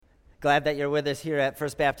Glad that you're with us here at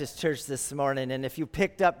First Baptist Church this morning. And if you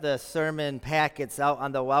picked up the sermon packets out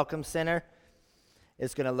on the Welcome Center,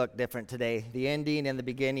 it's going to look different today. The ending and the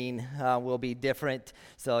beginning will be different.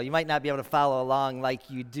 So you might not be able to follow along like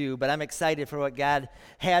you do, but I'm excited for what God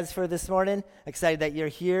has for this morning. Excited that you're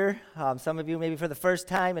here. Some of you maybe for the first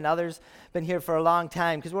time, and others been here for a long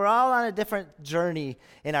time, because we're all on a different journey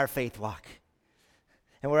in our faith walk.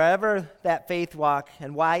 And wherever that faith walk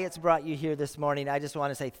and why it's brought you here this morning, I just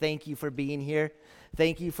want to say thank you for being here.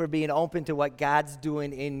 Thank you for being open to what God's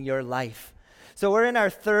doing in your life. So we're in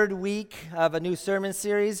our third week of a new sermon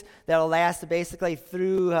series that'll last basically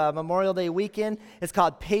through Memorial Day weekend. It's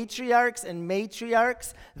called Patriarchs and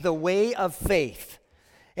Matriarchs, The Way of Faith.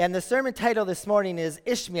 And the sermon title this morning is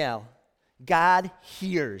Ishmael, God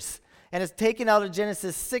Hears. And it's taken out of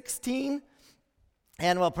Genesis 16.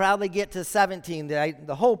 And we'll probably get to 17.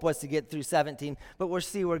 The hope was to get through 17, but we'll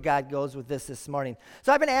see where God goes with this morning.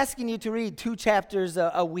 So I've been asking you to read 2 chapters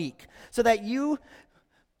a week so that you,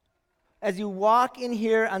 as you walk in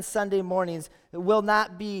here on Sunday mornings, it will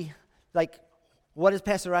not be like, what is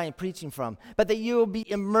Pastor Ryan preaching from? But that you will be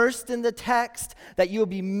immersed in the text, that you will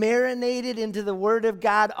be marinated into the Word of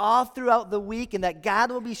God all throughout the week, and that God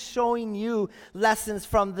will be showing you lessons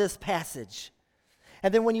from this passage.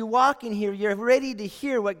 And then when you walk in here, you're ready to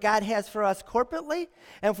hear what God has for us corporately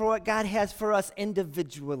and for what God has for us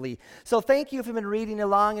individually. So thank you if you've been reading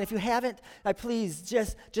along. And if you haven't, please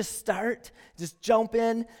just start. Just jump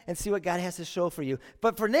in and see what God has to show for you.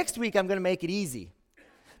 But for next week, I'm going to make it easy.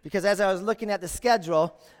 Because as I was looking at the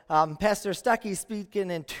schedule, Pastor Stuckey's speaking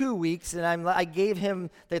in 2 weeks, and I gave him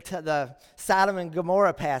the Sodom and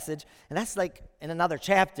Gomorrah passage, and that's like in another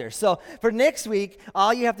chapter. So for next week,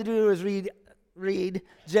 all you have to do is read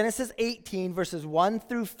Genesis 18, verses 1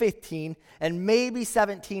 through 15, and maybe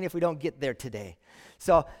 17 if we don't get there today.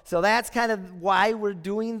 So that's kind of why we're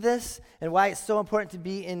doing this and why it's so important to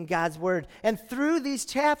be in God's Word. And through these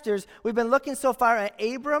chapters, we've been looking so far at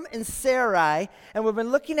Abram and Sarai, and we've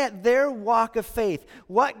been looking at their walk of faith,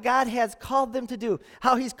 what God has called them to do,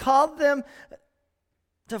 how He's called them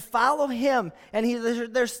to follow Him, and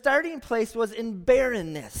their starting place was in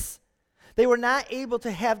barrenness. They were not able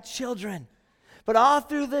to have children. But all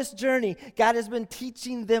through this journey, God has been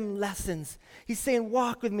teaching them lessons. He's saying,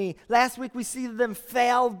 walk with me. Last week, we see them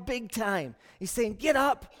fail big time. He's saying, get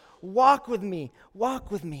up, walk with me, walk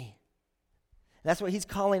with me. That's what He's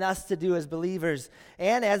calling us to do as believers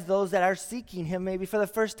and as those that are seeking Him maybe for the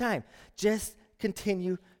first time. Just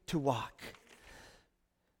continue to walk.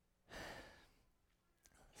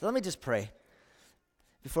 So let me just pray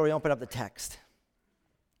before we open up the text.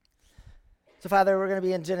 So, Father, we're going to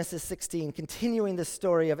be in Genesis 16, continuing the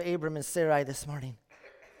story of Abram and Sarai this morning.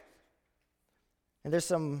 And there's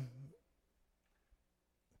some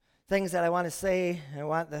things that I want to say, and I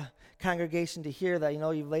want the congregation to hear that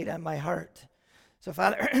you've laid on my heart. So,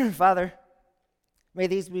 Father, may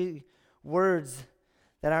these be words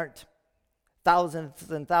that aren't thousands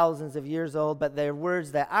and thousands of years old, but they're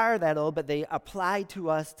words that are that old, but they apply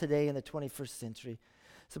to us today in the 21st century.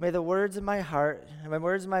 So may the words of my heart, and the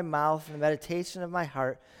words of my mouth, and the meditation of my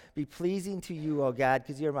heart be pleasing to you, O God,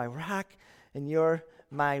 because you're my rock and you're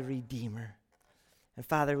my Redeemer. And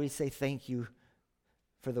Father, we say thank you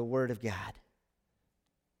for the Word of God.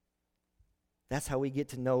 That's how we get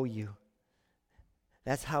to know you.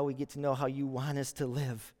 That's how we get to know how you want us to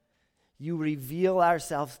live. You reveal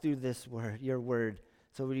ourselves through this word, your Word.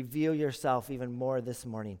 So reveal yourself even more this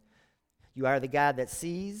morning. You are the God that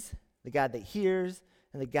sees, the God that hears,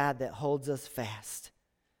 and the God that holds us fast.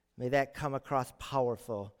 May that come across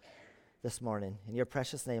powerful this morning. In your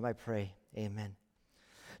precious name I pray, amen.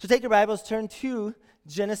 So take your Bibles, turn to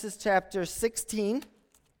Genesis chapter 16.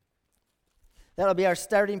 That'll be our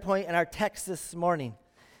starting point in our text this morning.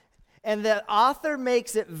 And the author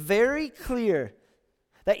makes it very clear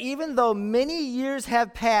that even though many years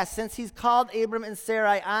have passed since he's called Abram and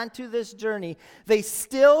Sarai onto this journey, they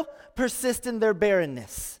still persist in their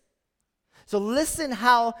barrenness. So listen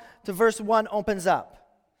how to verse 1 opens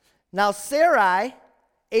up. Now Sarai,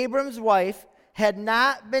 Abram's wife, had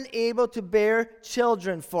not been able to bear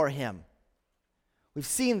children for him. We've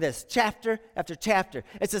seen this chapter after chapter.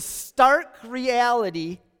 It's a stark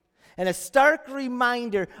reality and a stark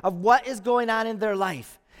reminder of what is going on in their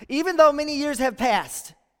life. Even though many years have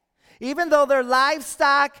passed, even though their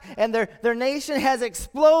livestock and their nation has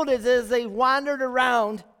exploded as they wandered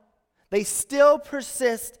around, they still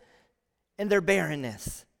persist in their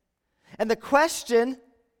barrenness. And the question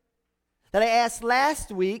that I asked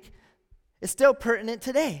last week is still pertinent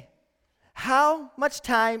today. How much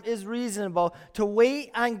time is reasonable to wait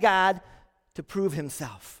on God to prove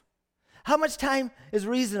Himself? How much time is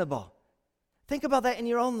reasonable? Think about that in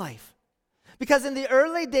your own life. Because in the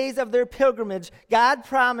early days of their pilgrimage, God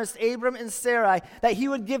promised Abram and Sarai that he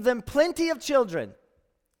would give them plenty of children,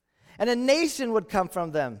 and a nation would come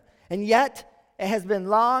from them. And yet, it has been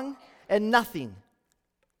long and nothing.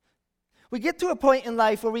 We get to a point in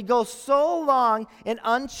life where we go so long in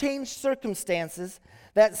unchanged circumstances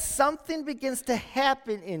that something begins to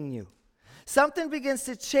happen in you. Something begins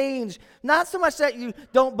to change. Not so much that you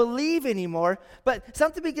don't believe anymore, but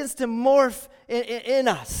something begins to morph in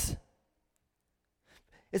us.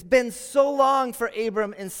 It's been so long for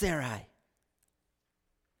Abram and Sarai.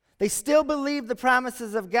 They still believe the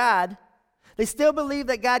promises of God. They still believe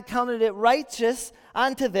that God counted it righteous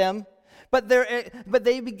unto them, but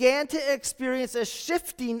they began to experience a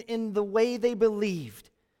shifting in the way they believed.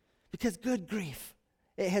 Because good grief,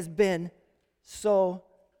 it has been so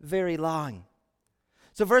very long.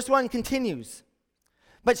 So verse 1 continues.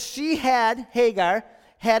 But she Hagar,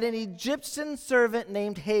 had an Egyptian servant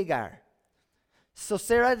named Hagar. So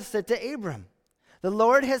Sarah said to Abram, the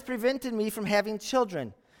Lord has prevented me from having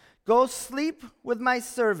children. Go sleep with my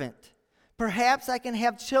servant. Perhaps I can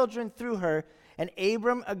have children through her. And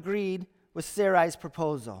Abram agreed with Sarai's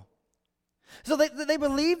proposal. So they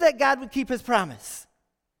believed that God would keep his promise.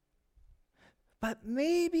 But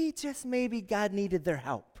maybe, just maybe, God needed their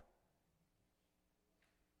help.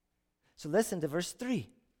 So listen to verse 3.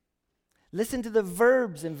 Listen to the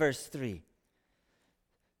verbs in verse 3.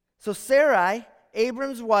 So Sarai,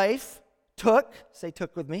 Abram's wife, took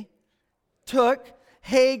with me,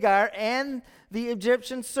 Hagar and the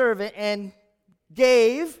Egyptian servant and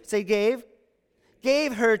gave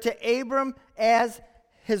her to Abram as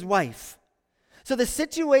his wife. So the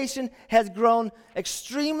situation has grown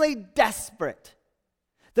extremely desperate.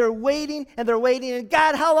 They're waiting, and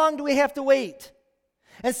God, how long do we have to wait?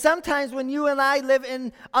 And sometimes when you and I live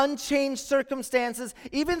in unchanged circumstances,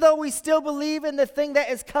 even though we still believe in the thing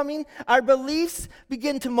that is coming, our beliefs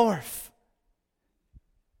begin to morph.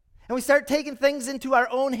 And we start taking things into our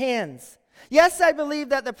own hands. Yes, I believe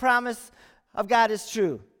that the promise of God is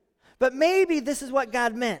true. But maybe this is what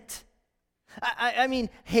God meant. I mean,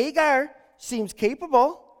 Hagar seems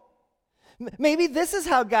capable. Maybe this is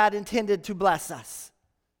how God intended to bless us.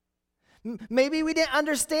 Maybe we didn't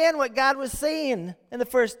understand what God was saying in the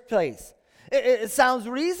first place. It sounds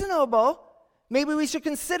reasonable. Maybe we should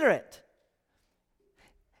consider it.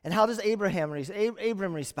 And how does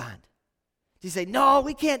Abram respond? Does he say, no,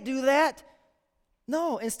 we can't do that?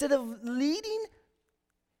 No, instead of leading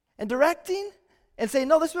and directing and saying,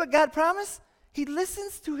 no, this is what God promised, he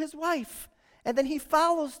listens to his wife. And then he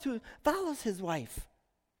follows his wife.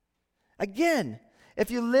 Again,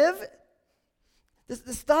 if you live,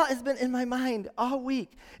 this thought has been in my mind all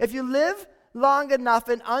week. If you live long enough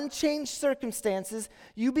in unchanged circumstances,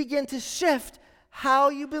 you begin to shift how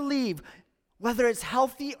you believe, whether it's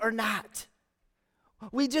healthy or not.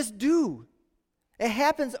 We just do. It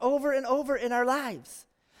happens over and over in our lives.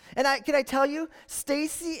 And can I tell you,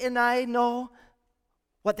 Stacy and I know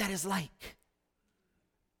what that is like.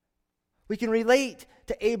 We can relate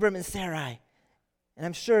to Abram and Sarai, and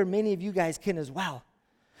I'm sure many of you guys can as well.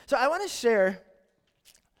 So I want to share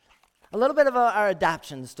a little bit of our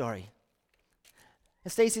adoption story.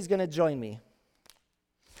 And Stacy's going to join me.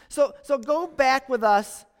 So go back with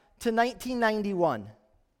us to 1991.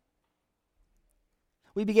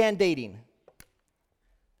 We began dating.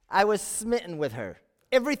 I was smitten with her.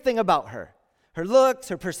 Everything about her. Her looks,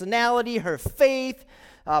 her personality, her faith,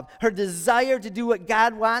 her desire to do what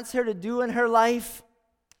God wants her to do in her life.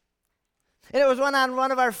 And it was on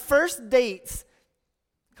one of our first dates,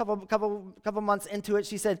 couple months into it,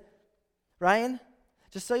 she said, Ryan,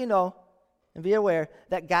 just so you know and be aware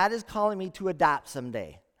that God is calling me to adopt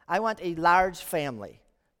someday. I want a large family.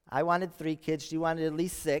 I wanted 3 kids. She wanted at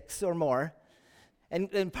least 6 or more.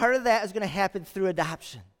 And part of that is going to happen through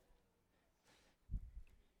adoption.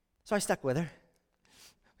 So I stuck with her.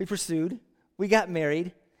 We pursued. We got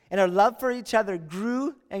married. And our love for each other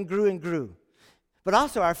grew and grew and grew. But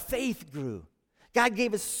also our faith grew. God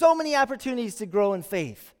gave us so many opportunities to grow in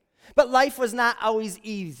faith. But life was not always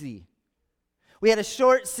easy. We had a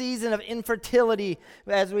short season of infertility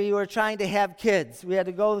as we were trying to have kids. We had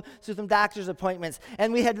to go through some doctor's appointments.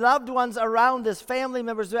 And we had loved ones around us, family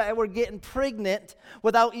members that were getting pregnant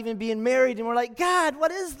without even being married. And we're like, God,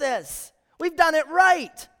 what is this? We've done it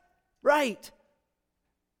right. Right.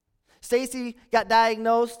 Stacy got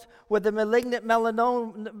diagnosed with a malignant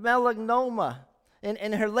melanoma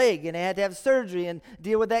in her leg, and had to have surgery and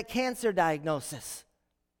deal with that cancer diagnosis.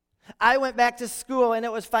 I went back to school, and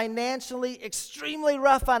it was financially extremely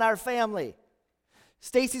rough on our family.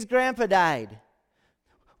 Stacy's grandpa died.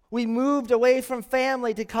 We moved away from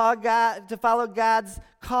family to follow God's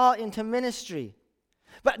call into ministry.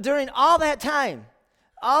 But during all that time,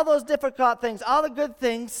 all those difficult things, all the good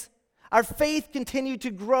things, our faith continued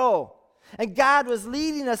to grow. And God was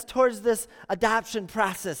leading us towards this adoption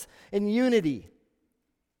process in unity.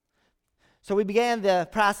 So we began the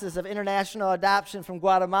process of international adoption from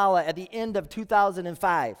Guatemala at the end of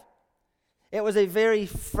 2005. It was a very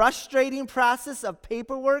frustrating process of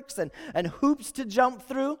paperwork and hoops to jump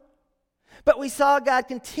through. But we saw God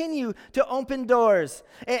continue to open doors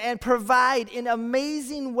and provide in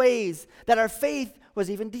amazing ways that our faith was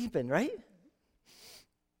even deepened, right?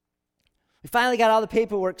 We finally got all the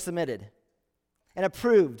paperwork submitted and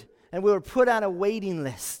approved, and we were put on a waiting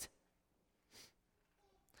list.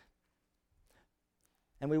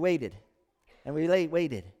 And we waited, and we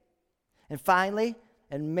waited. And finally,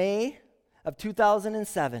 in May of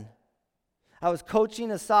 2007, I was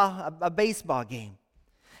coaching a baseball game.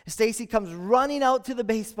 Stacy comes running out to the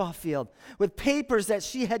baseball field with papers that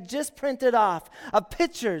she had just printed off of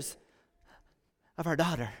pictures of our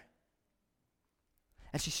daughter.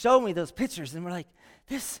 And she showed me those pictures, and we're like,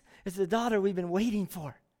 this is the daughter we've been waiting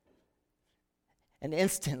for. And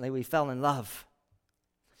instantly we fell in love.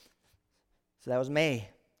 So that was May.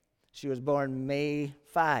 She was born May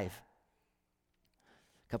 5.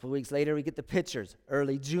 A couple of weeks later, we get the pictures.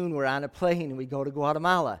 Early June, we're on a plane, and we go to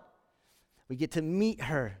Guatemala. We get to meet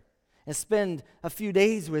her and spend a few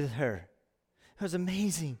days with her. It was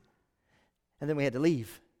amazing. And then we had to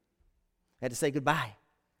leave. We had to say goodbye.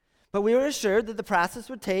 But we were assured that the process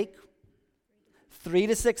would take 3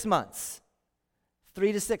 to 6 months.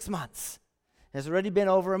 3 to 6 months. It's already been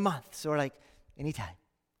over a month, so we're like, anytime.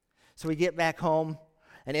 So we get back home,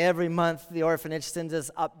 and every month the orphanage sends us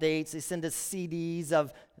updates. They send us CDs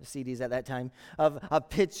at that time, of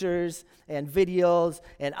pictures and videos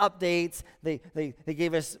and updates. They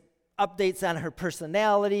gave us updates on her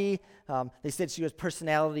personality. They said she was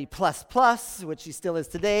personality plus, which she still is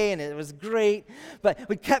today, and it was great. But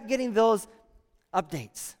we kept getting those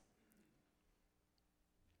updates.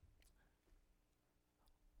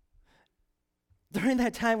 During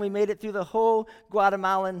that time, we made it through the whole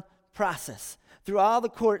Guatemalan process, through all the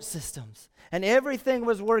court systems, and everything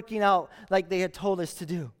was working out like they had told us to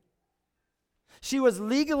do. She was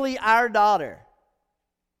legally our daughter,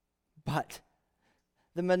 but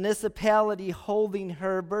the municipality holding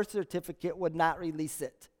her birth certificate would not release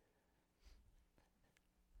it.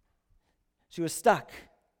 She was stuck.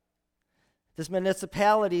 This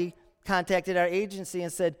municipality contacted our agency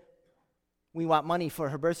and said, we want money for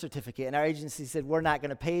her birth certificate. And our agency said, we're not going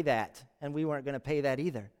to pay that. And we weren't going to pay that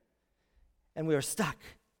either. And we were stuck.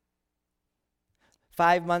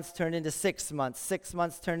 5 months turned into 6 months. 6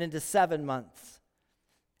 months turned into 7 months.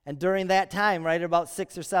 And during that time, right about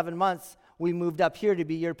 6 or 7 months, we moved up here to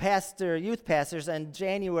be your youth pastors in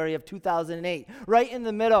January of 2008, right in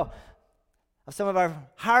the middle of some of our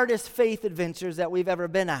hardest faith adventures that we've ever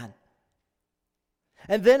been on.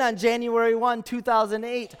 And then on January 1,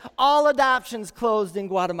 2008, all adoptions closed in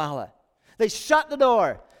Guatemala. They shut the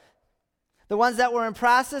door. The ones that were in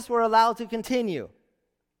process were allowed to continue.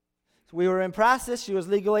 So we were in process. She was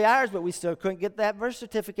legally ours, but we still couldn't get that birth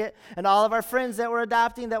certificate. And all of our friends that were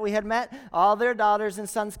adopting that we had met, all their daughters and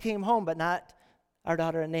sons came home, but not our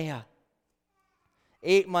daughter Anea.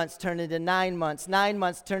 8 months turned into 9 months. 9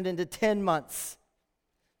 months turned into 10 months.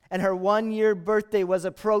 And her 1-year birthday was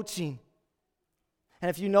approaching. And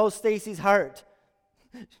if you know Stacy's heart,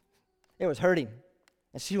 it was hurting.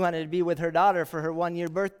 And she wanted to be with her daughter for her 1-year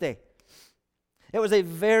birthday. It was a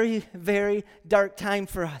very, very dark time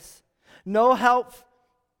for us. No help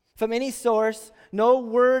from any source, no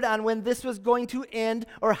word on when this was going to end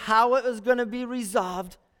or how it was going to be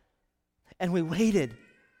resolved. And we waited.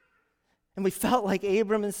 And we felt like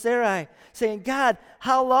Abram and Sarai saying, God,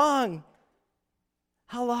 how long?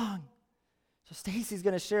 How long? So Stacy's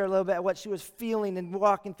going to share a little bit of what she was feeling and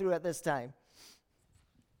walking through at this time.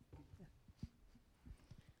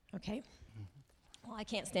 Okay. Well, I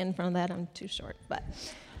can't stand in front of that. I'm too short, but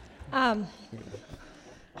okay.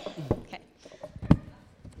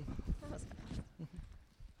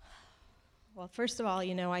 Well, first of all,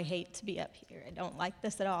 I hate to be up here. I don't like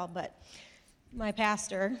this at all, but my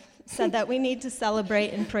pastor said that we need to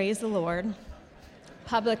celebrate and praise the Lord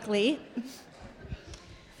publicly.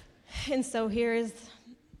 And so here is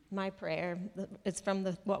my prayer. It's from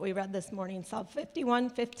what we read this morning, Psalm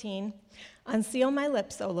 51:15. Unseal my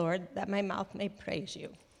lips, O Lord, that my mouth may praise you.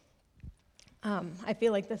 I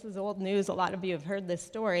feel like this is old news. A lot of you have heard this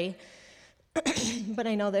story, but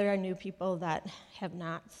I know there are new people that have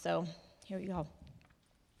not. So here we go.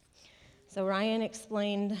 So Ryan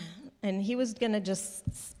explained And he was going to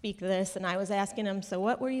just speak this, and I was asking him, so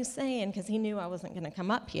what were you saying? Because he knew I wasn't going to come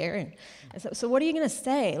up here. And I said, so what are you going to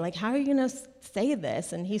say? Like, how are you going to say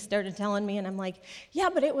this? And he started telling me, and I'm like, yeah,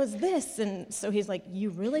 but it was this. And so he's like, you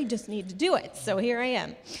really just need to do it. So here I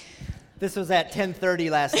am. This was at 10:30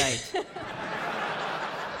 last night.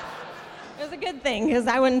 It was a good thing, because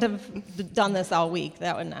I wouldn't have done this all week.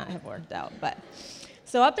 That would not have worked out. But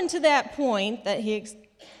so up until that point that he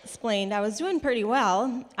explained, I was doing pretty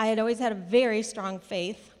well. I had always had a very strong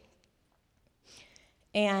faith.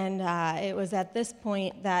 And it was at this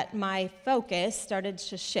point that my focus started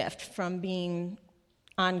to shift from being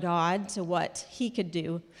on God to what he could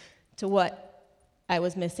do to what I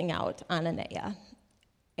was missing out on Anaya.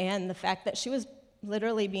 And the fact that she was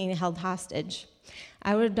literally being held hostage.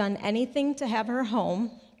 I would have done anything to have her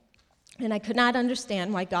home, and I could not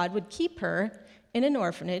understand why God would keep her in an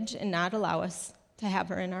orphanage and not allow us to have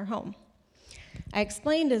her in our home. I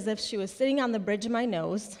explained as if she was sitting on the bridge of my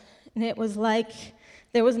nose, and it was like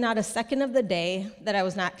there was not a second of the day that I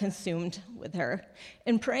was not consumed with her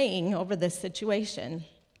and praying over this situation.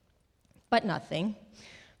 But nothing.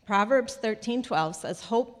 Proverbs 13:12 says,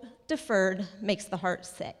 hope deferred makes the heart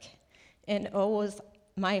sick. And oh, was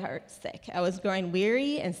my heart sick. I was growing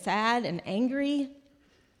weary and sad and angry.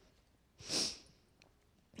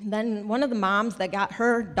 And then one of the moms that got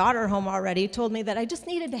her daughter home already told me that I just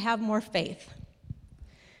needed to have more faith.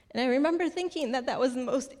 And I remember thinking that that was the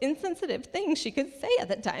most insensitive thing she could say at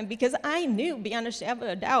the time, because I knew beyond a shadow of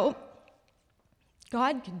a doubt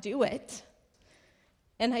God could do it.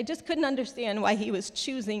 And I just couldn't understand why he was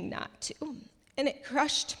choosing not to. And it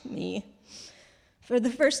crushed me. For the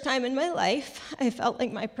first time in my life, I felt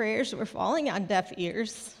like my prayers were falling on deaf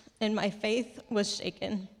ears, and my faith was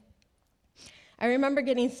shaken. I remember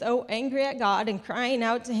getting so angry at God and crying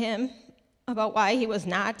out to him about why he was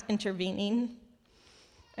not intervening.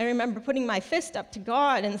 I remember putting my fist up to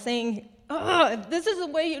God and saying, if this is the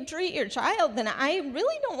way you treat your child, then I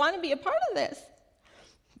really don't want to be a part of this.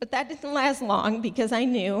 But that didn't last long, because I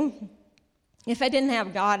knew if I didn't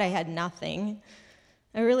have God, I had nothing.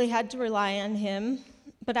 I really had to rely on him,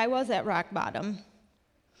 but I was at rock bottom.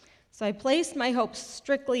 So I placed my hopes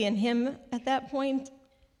strictly in him at that point.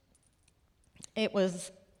 It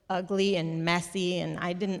was ugly and messy, and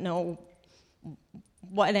I didn't know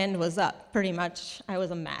what end was up, pretty much. I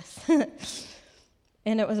was a mess.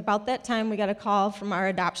 And it was about that time we got a call from our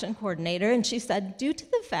adoption coordinator, and she said, due to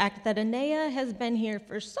the fact that Anaya has been here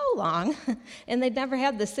for so long, and they'd never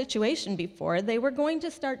had this situation before, they were going to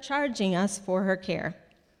start charging us for her care.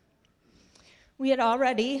 We had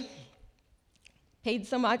already paid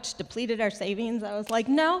so much, depleted our savings. I was like,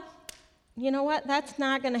 no, you know what? That's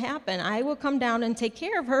not going to happen. I will come down and take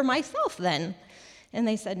care of her myself then. And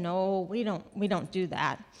they said, no, we don't do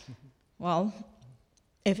that. Well,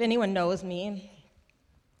 if anyone knows me,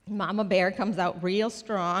 Mama Bear comes out real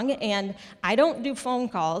strong, and I don't do phone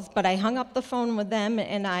calls, but I hung up the phone with them,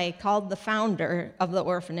 and I called the founder of the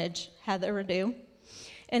orphanage, Heather Radu,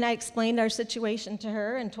 and I explained our situation to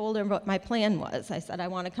her and told her what my plan was. I said, I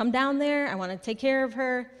want to come down there, I want to take care of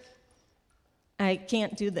her, I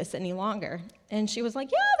can't do this any longer. And she was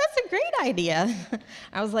like, yeah, that's a great idea.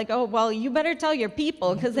 I was like, oh, well, you better tell your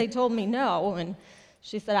people, because they told me no, and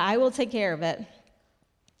she said, I will take care of it.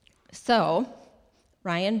 So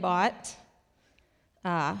Ryan bought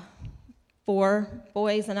 4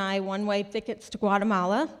 boys and I one-way tickets to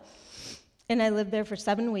Guatemala, and I lived there for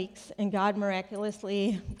 7 weeks, and God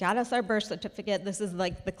miraculously got us our birth certificate. This is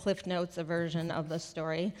like the Cliff Notes version of the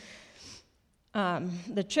story.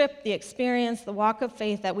 The trip, the experience, the walk of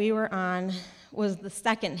faith that we were on was the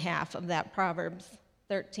second half of that Proverbs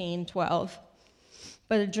 13:12.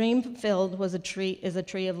 But a dream fulfilled is a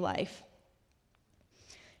tree of life.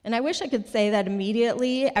 And I wish I could say that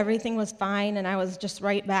immediately everything was fine and I was just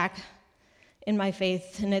right back in my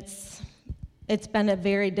faith, and it's been a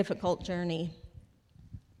very difficult journey.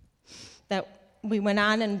 That we went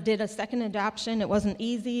on and did a second adoption. It wasn't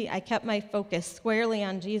easy. I kept my focus squarely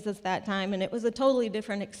on Jesus that time, and it was a totally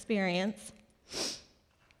different experience.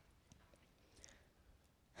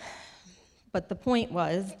 But the point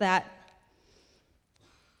was that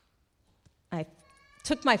I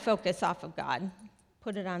took my focus off of God,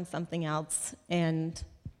 put it on something else, and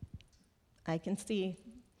I can see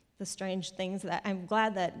the strange things that I'm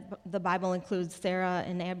glad that the Bible includes Sarah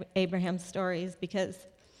and Abraham's stories, because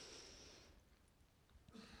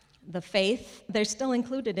the faith, they're still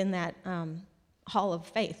included in that hall of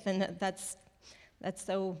faith, and that's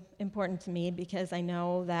so important to me, because I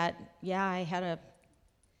know that, yeah, I had a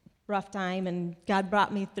rough time, and God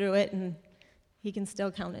brought me through it, and he can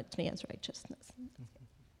still count it to me as righteousness.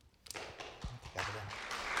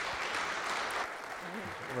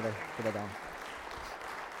 over there. Put that down.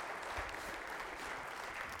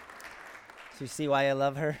 So you see why I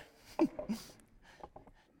love her?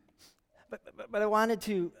 But I wanted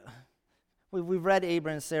to, we've read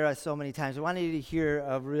Abram and Sarah so many times. I wanted you to hear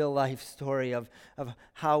a real life story of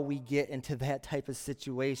how we get into that type of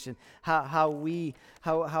situation, how we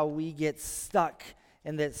get stuck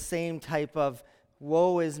in that same type of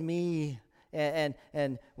woe is me, and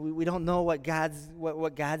we don't know what God's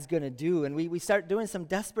going to do, and we start doing some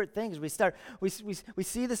desperate things. We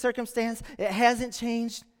see the circumstance, it hasn't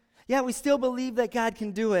changed. Yeah, we still believe that God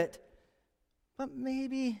can do it, but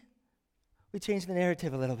maybe we change the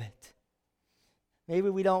narrative a little bit. Maybe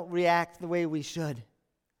we don't react the way we should.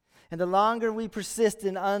 And the longer we persist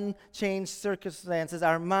in unchanged circumstances,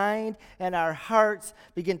 our mind and our hearts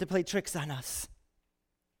begin to play tricks on us.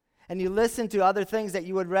 And you listen to other things that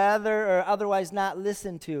you would rather or otherwise not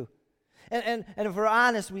listen to. And if we're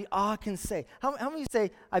honest, we all can say, how many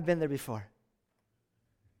say, I've been there before?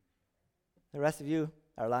 The rest of you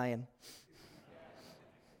are lying.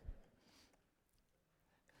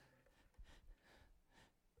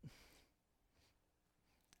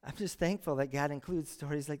 I'm just thankful that God includes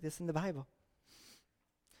stories like this in the Bible.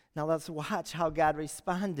 Now let's watch how God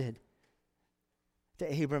responded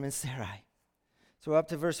to Abram and Sarai. So we're up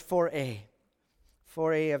to verse 4a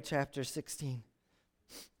of chapter 16.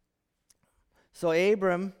 So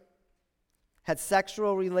Abram had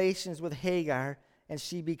sexual relations with Hagar, and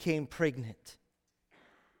she became pregnant.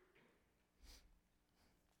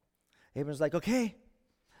 Abram's like, okay,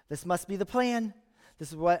 this must be the plan. This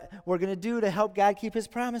is what we're going to do to help God keep his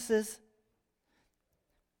promises.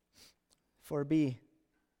 4b.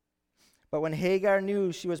 But when Hagar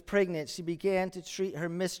knew she was pregnant, she began to treat her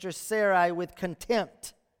mistress Sarai with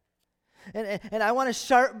contempt. And I want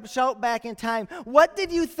to shout back in time. What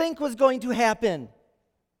did you think was going to happen?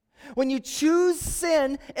 When you choose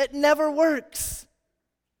sin, it never works.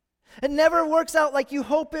 It never works out like you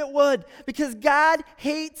hope it would, because God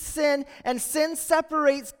hates sin, and sin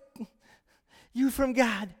separates you from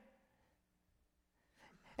God.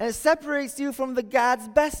 And it separates you from the God's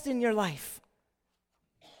best in your life.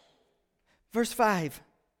 Verse 5.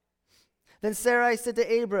 Then Sarai said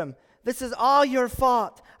to Abram, this is all your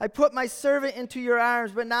fault. I put my servant into your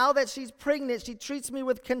arms, but now that she's pregnant, she treats me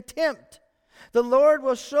with contempt. The Lord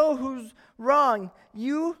will show who's wrong,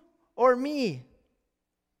 you or me.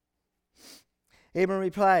 Abram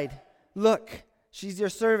replied, look, she's your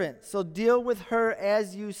servant, so deal with her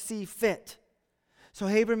as you see fit. So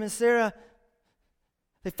Abram and Sarah,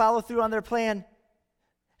 they follow through on their plan,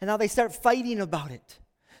 and now they start fighting about it.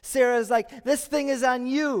 Sarah's like, this thing is on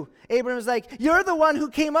you. Abram's like, you're the one who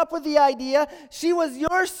came up with the idea. She was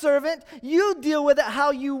your servant. You deal with it how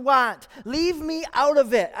you want. Leave me out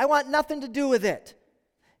of it. I want nothing to do with it.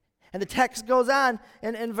 And the text goes on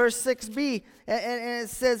in verse 6b, and it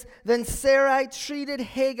says, then Sarai treated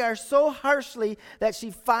Hagar so harshly that she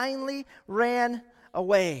finally ran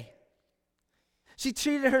away. She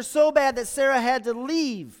treated her so bad that Sarah had to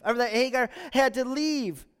leave, or that Hagar had to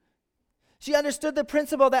leave. She understood the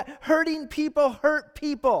principle that hurting people hurt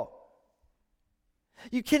people.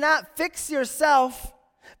 You cannot fix yourself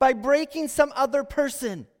by breaking some other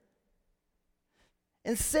person.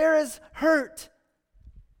 And Sarah's hurt.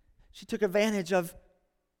 She took advantage of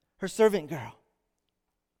her servant girl.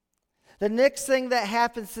 The next thing that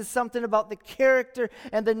happens is something about the character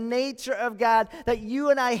and the nature of God that you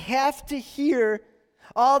and I have to hear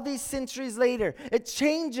all these centuries later. It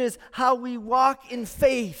changes how we walk in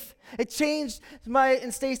faith. It changed my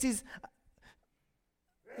and Stacy's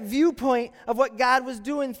viewpoint of what God was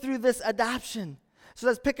doing through this adoption. So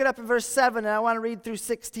let's pick it up in verse 7, and I want to read through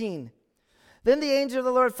 16. Then the angel of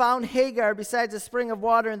the Lord found Hagar beside a spring of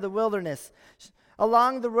water in the wilderness,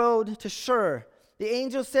 along the road to Shur. The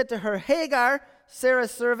angel said to her, Hagar,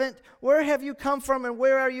 Sarah's servant, where have you come from and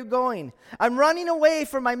where are you going? I'm running away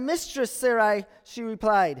from my mistress, Sarai, she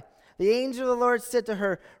replied. The angel of the Lord said to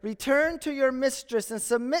her, return to your mistress and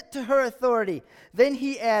submit to her authority. Then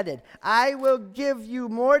he added, I will give you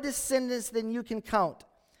more descendants than you can count.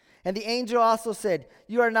 And the angel also said,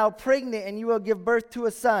 you are now pregnant and you will give birth to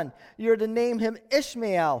a son. You are to name him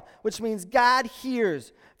Ishmael, which means God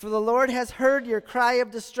hears. For the Lord has heard your cry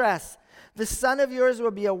of distress. The son of yours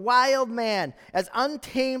will be a wild man, as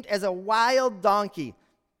untamed as a wild donkey.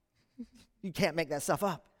 You can't make that stuff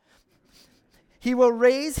up. He will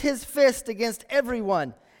raise his fist against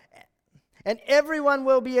everyone, and everyone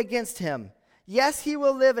will be against him. Yes, he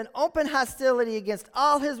will live in open hostility against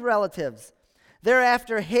all his relatives.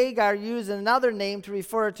 Thereafter, Hagar used another name to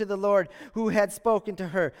refer to the Lord who had spoken to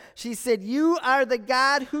her. She said, you are the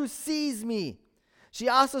God who sees me. She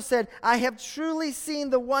also said, I have truly seen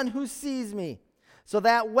the one who sees me. So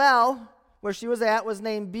that well where she was at was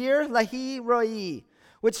named Bir Lahi Roi,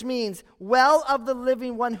 which means well of the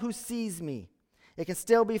living one who sees me. It can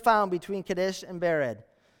still be found between Kadesh and Bered.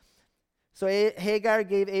 So Hagar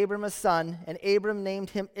gave Abram a son, and Abram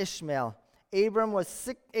named him Ishmael. Abram was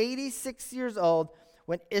 86 years old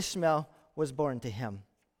when Ishmael was born to him.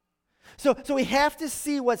 So we have to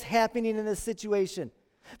see what's happening in this situation.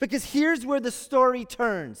 Because here's where the story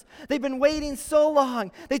turns. They've been waiting so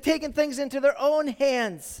long. They've taken things into their own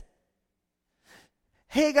hands.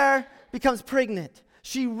 Hagar becomes pregnant.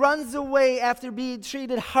 She runs away after being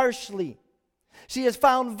treated harshly. She is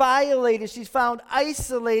found violated. She's found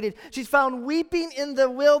isolated. She's found weeping in the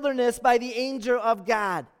wilderness by the angel of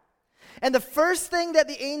God. And the first thing that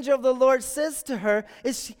the angel of the Lord says to her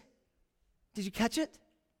is, did you catch it?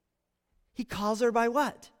 He calls her by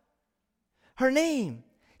what? Her name.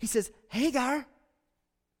 He says, Hagar,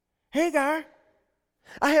 Hagar.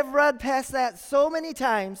 I have read past that so many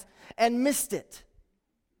times and missed it.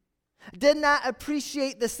 Did not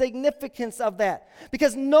appreciate the significance of that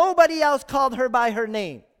because nobody else called her by her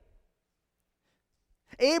name.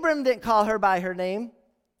 Abram didn't call her by her name.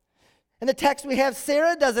 In the text we have,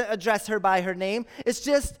 Sarah doesn't address her by her name. It's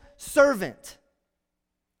just servant.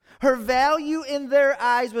 Her value in their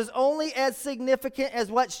eyes was only as significant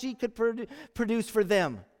as what she could produce for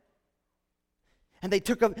them. And they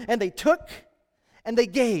took and they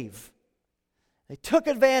gave. They took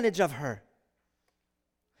advantage of her.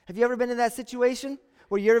 Have you ever been in that situation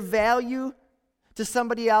where your value to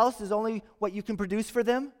somebody else is only what you can produce for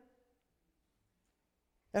them?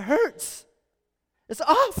 It hurts. It's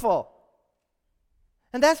awful.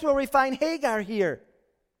 And that's where we find Hagar here.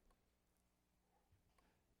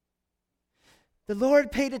 The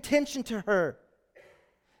Lord paid attention to her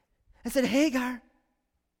and said, Hagar,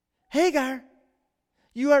 Hagar,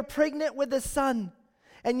 you are pregnant with a son,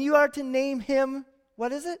 and you are to name him,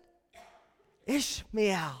 what is it?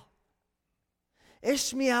 Ishmael.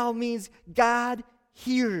 Ishmael means God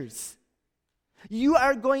hears. You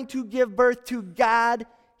are going to give birth to God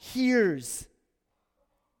hears.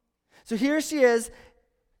 So here she is.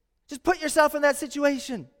 Just put yourself in that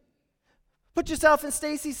situation. Put yourself in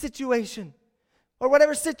Stacy's situation or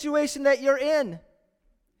whatever situation that you're in.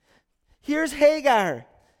 Here's Hagar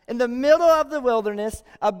in the middle of the wilderness,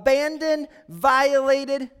 abandoned,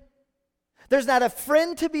 violated. There's not a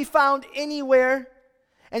friend to be found anywhere.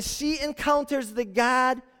 And she encounters the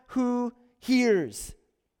God who hears.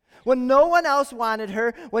 When no one else wanted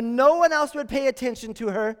her, when no one else would pay attention to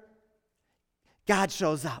her, God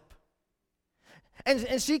shows up.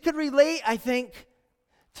 And she could relate, I think,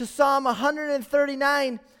 to Psalm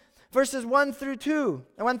 139, verses 1 through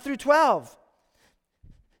 12.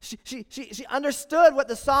 She understood what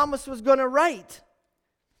the psalmist was going to write.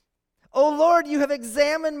 Oh Lord, you have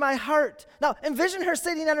examined my heart. Now, envision her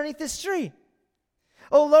sitting underneath this tree.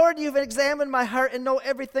 Oh Lord, you've examined my heart and know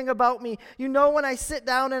everything about me. You know when I sit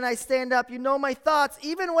down and I stand up. You know my thoughts,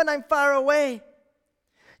 even when I'm far away.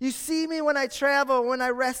 You see me when I travel, when I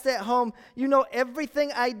rest at home. You know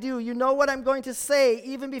everything I do. You know what I'm going to say,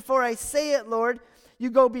 even before I say it, Lord. You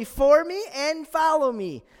go before me and follow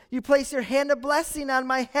me. You place your hand of blessing on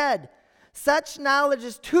my head. Such knowledge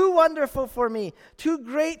is too wonderful for me, too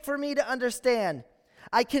great for me to understand.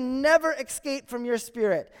 I can never escape from your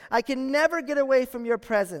spirit. I can never get away from your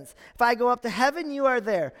presence. If I go up to heaven, you are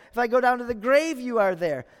there. If I go down to the grave, you are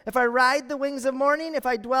there. If I ride the wings of morning, if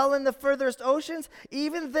I dwell in the furthest oceans,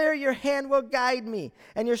 even there your hand will guide me,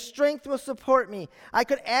 and your strength will support me. I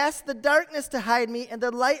could ask the darkness to hide me, and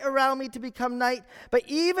the light around me to become night, but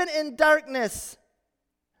even in darkness,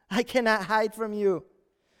 I cannot hide from you.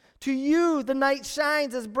 To you, the night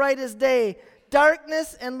shines as bright as day.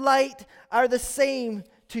 Darkness and light are the same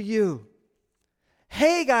to you.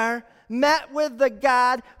 Hagar met with the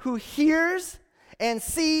God who hears and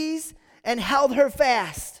sees and held her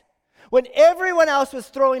fast when everyone else was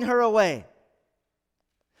throwing her away.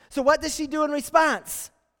 So what does she do in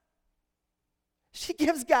response? She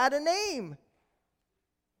gives God a name.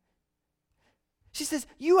 She says,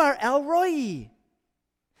 you are El Roi.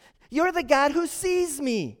 You're the God who sees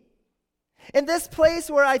me. In this place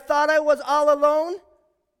where I thought I was all alone,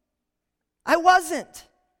 I wasn't.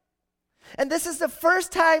 And this is the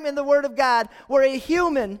first time in the Word of God where a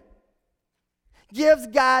human gives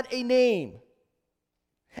God a name.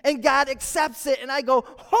 And God accepts it, and I go,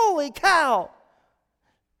 holy cow,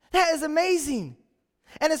 that is amazing.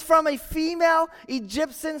 And it's from a female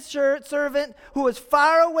Egyptian servant who was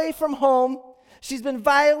far away from home. She's been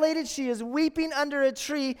violated. She is weeping under a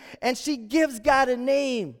tree, and she gives God a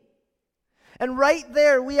name. And right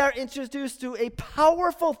there, we are introduced to a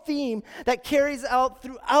powerful theme that carries out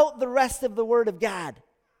throughout the rest of the Word of God.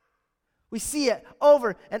 We see it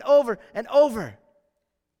over and over and over.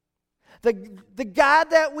 The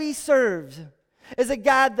God that we serve is a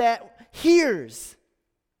God that hears,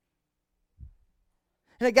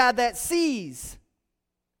 and a God that sees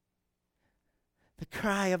the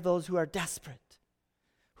cry of those who are desperate,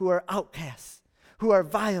 who are outcasts, who are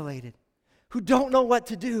violated, who don't know what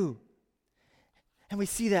to do. And we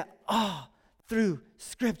see that all through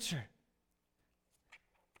Scripture.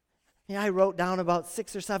 I wrote down about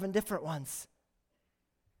 6 or 7 different ones.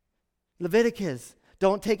 Leviticus,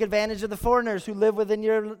 don't take advantage of the foreigners who live within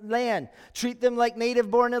your land. Treat them like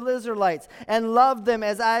native-born Israelites and love them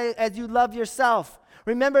as you love yourself.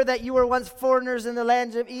 Remember that you were once foreigners in the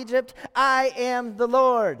land of Egypt. I am the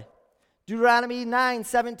Lord. Deuteronomy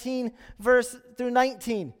 9:17 verse through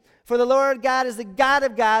 19. For the Lord God is the God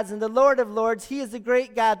of gods and the Lord of lords. He is the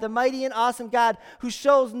great God, the mighty and awesome God who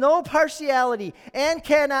shows no partiality and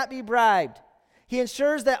cannot be bribed. He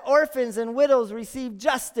ensures that orphans and widows receive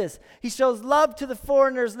justice. He shows love to the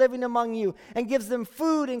foreigners living among you and gives them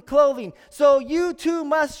food and clothing. So you too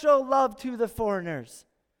must show love to the foreigners.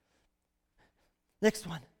 Next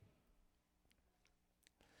one.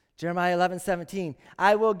 Jeremiah 11:17.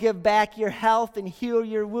 I will give back your health and heal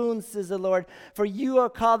your wounds, says the Lord. For you are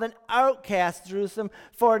called an outcast, Jerusalem,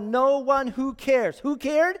 for no one who cares. Who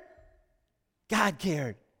cared? God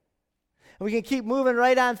cared. And we can keep moving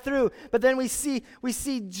right on through. But then we see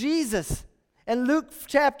Jesus in Luke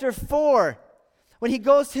chapter 4, when he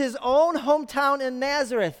goes to his own hometown in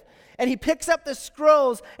Nazareth. And he picks up the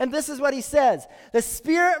scrolls, and this is what he says. The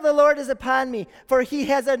Spirit of the Lord is upon me, for he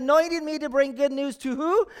has anointed me to bring good news to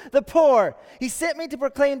who? The poor. He sent me to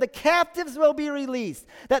proclaim the captives will be released,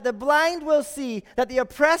 that the blind will see, that the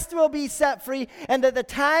oppressed will be set free, and that the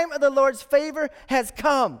time of the Lord's favor has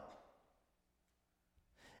come.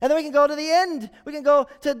 And then we can go to the end. We can go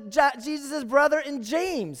to Jesus' brother in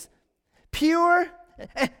James. Pure.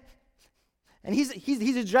 And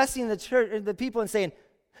he's addressing the church, the people, and saying,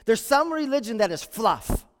 there's some religion that is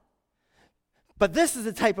fluff, but this is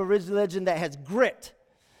the type of religion that has grit.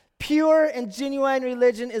 Pure and genuine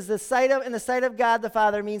religion is in the sight of God the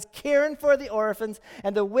Father, means caring for the orphans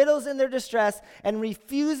and the widows in their distress and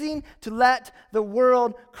refusing to let the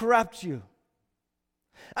world corrupt you.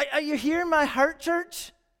 Are you hearing my heart,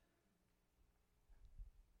 church?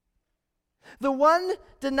 The one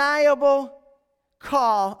undeniable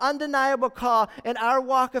call in our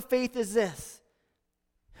walk of faith is this.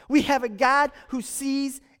 We have a God who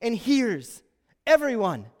sees and hears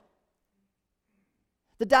everyone.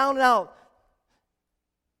 The down and out,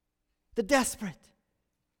 the desperate.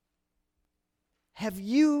 Have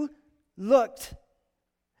you looked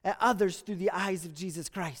at others through the eyes of Jesus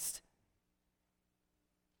Christ?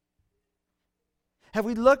 Have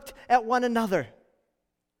we looked at one another?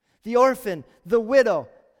 The orphan, the widow,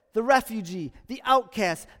 the refugee, the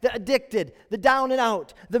outcast, the addicted, the down and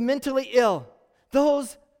out, the mentally ill,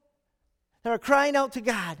 those that are crying out to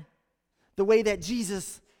God the way that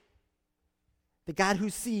Jesus, the God who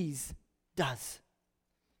sees, does.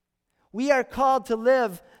 We are called to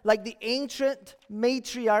live like the ancient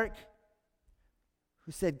matriarch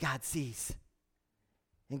who said God sees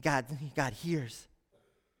and God hears.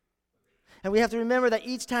 And we have to remember that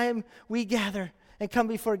each time we gather and come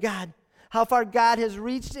before God, how far God has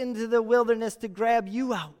reached into the wilderness to grab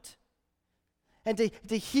you out and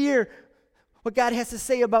to hear what God has to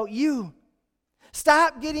say about you.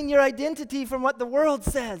 Stop getting your identity from what the world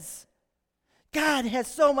says. God has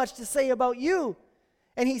so much to say about you,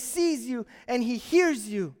 and he sees you, and he hears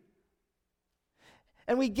you.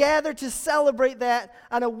 And we gather to celebrate that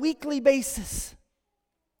on a weekly basis.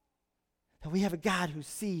 That we have a God who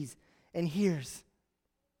sees and hears.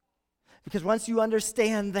 Because once you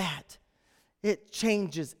understand that, it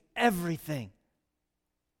changes everything.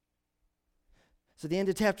 So the end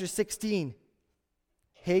of chapter 16,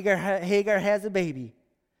 Hagar has a baby,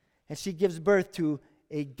 and she gives birth to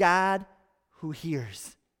a God who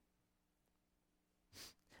hears.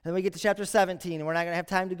 And then we get to chapter 17, and we're not going to have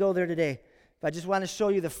time to go there today, but I just want to show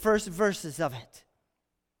you the first verses of it.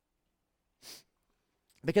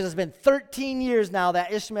 Because it's been 13 years now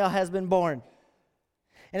that Ishmael has been born.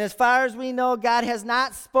 And as far as we know, God has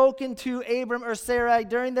not spoken to Abram or Sarai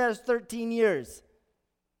during those 13 years.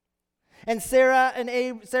 And Sarai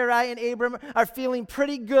and Abram are feeling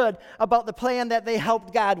pretty good about the plan that they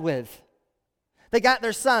helped God with. They got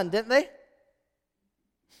their son, didn't they?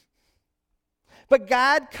 But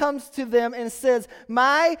God comes to them and says,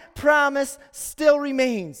 my promise still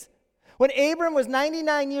remains. When Abram was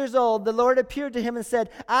 99 years old, the Lord appeared to him and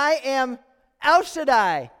said, I am El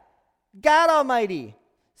Shaddai, God Almighty,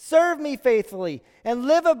 serve me faithfully and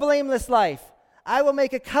live a blameless life. I will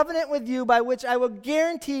make a covenant with you by which I will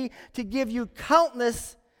guarantee to give you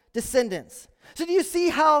countless descendants. So do you see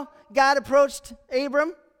how God approached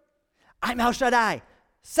Abram? I'm El Shaddai,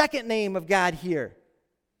 second name of God here.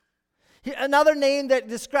 Another name that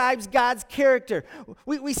describes God's character.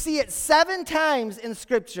 We see it 7 times in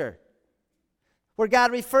Scripture where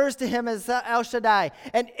God refers to him as El Shaddai.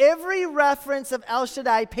 And every reference of El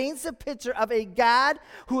Shaddai paints a picture of a God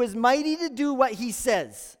who is mighty to do what he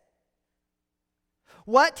says.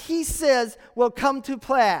 What he says will come to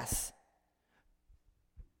pass,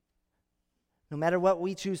 no matter what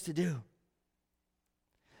we choose to do.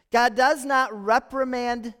 God does not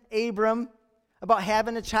reprimand Abram about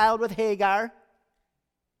having a child with Hagar.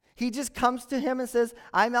 He just comes to him and says,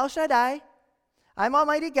 I'm El Shaddai. I'm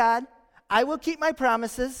Almighty God. I will keep my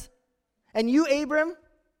promises. And you, Abram,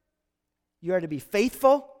 you are to be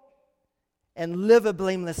faithful and live a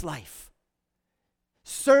blameless life.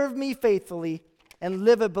 Serve me faithfully and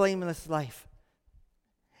live a blameless life.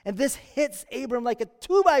 And this hits Abram like a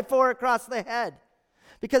 2x4 across the head.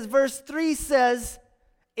 Because verse 3 says,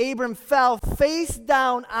 Abram fell face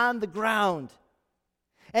down on the ground.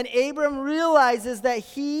 And Abram realizes that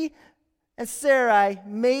he and Sarai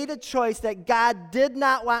made a choice that God did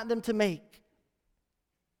not want them to make.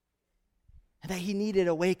 And that he needed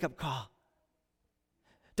a wake-up call.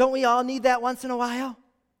 Don't we all need that once in a while?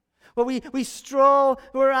 Well, we stroll,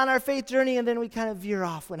 we're on our faith journey, and then we kind of veer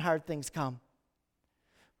off when hard things come.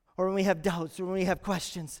 Or when we have doubts, or when we have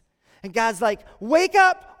questions. And God's like, wake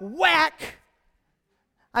up, whack!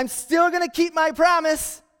 I'm still going to keep my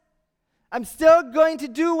promise. I'm still going to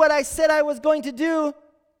do what I said I was going to do.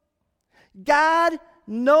 God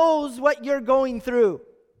knows what you're going through.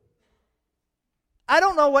 I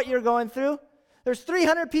don't know what you're going through. There's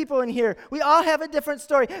 300 people in here. We all have a different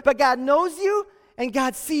story. But God knows you and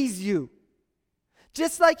God sees you.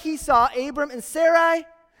 Just like he saw Abram and Sarai,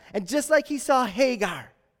 and just like he saw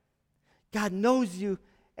Hagar. God knows you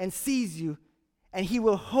and sees you, and he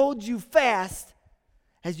will hold you fast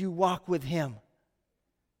as you walk with him.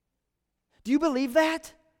 Do you believe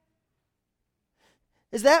that?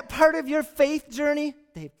 Is that part of your faith journey?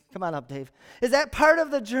 Dave, come on up, Dave. Is that part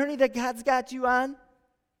of the journey that God's got you on?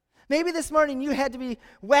 Maybe this morning you had to be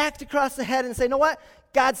whacked across the head and say, you know what?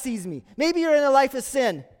 God sees me. Maybe you're in a life of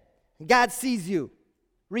sin. God sees you.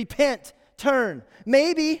 Repent. Turn.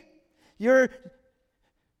 Maybe you're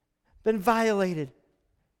been violated.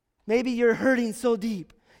 Maybe you're hurting so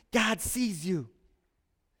deep. God sees you.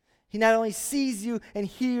 He not only sees you and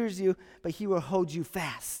hears you, but he will hold you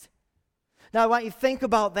fast. Now I want you to think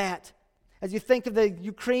about that as you think of the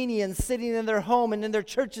Ukrainians sitting in their home and in their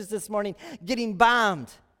churches this morning getting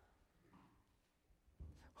bombed.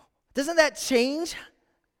 Doesn't that change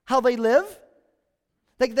how they live?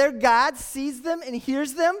 Like their God sees them and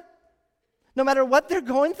hears them no matter what they're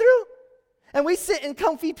going through? And we sit in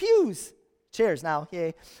comfy pews. Chairs now,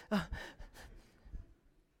 yay.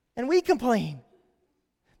 And we complain.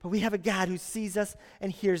 But we have a God who sees us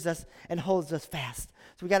and hears us and holds us fast.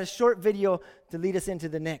 So we got a short video to lead us into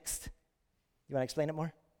the next. You want to explain it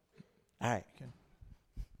more? All right. Good.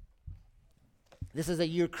 This is a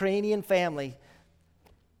Ukrainian family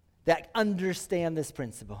that understand this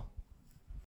principle.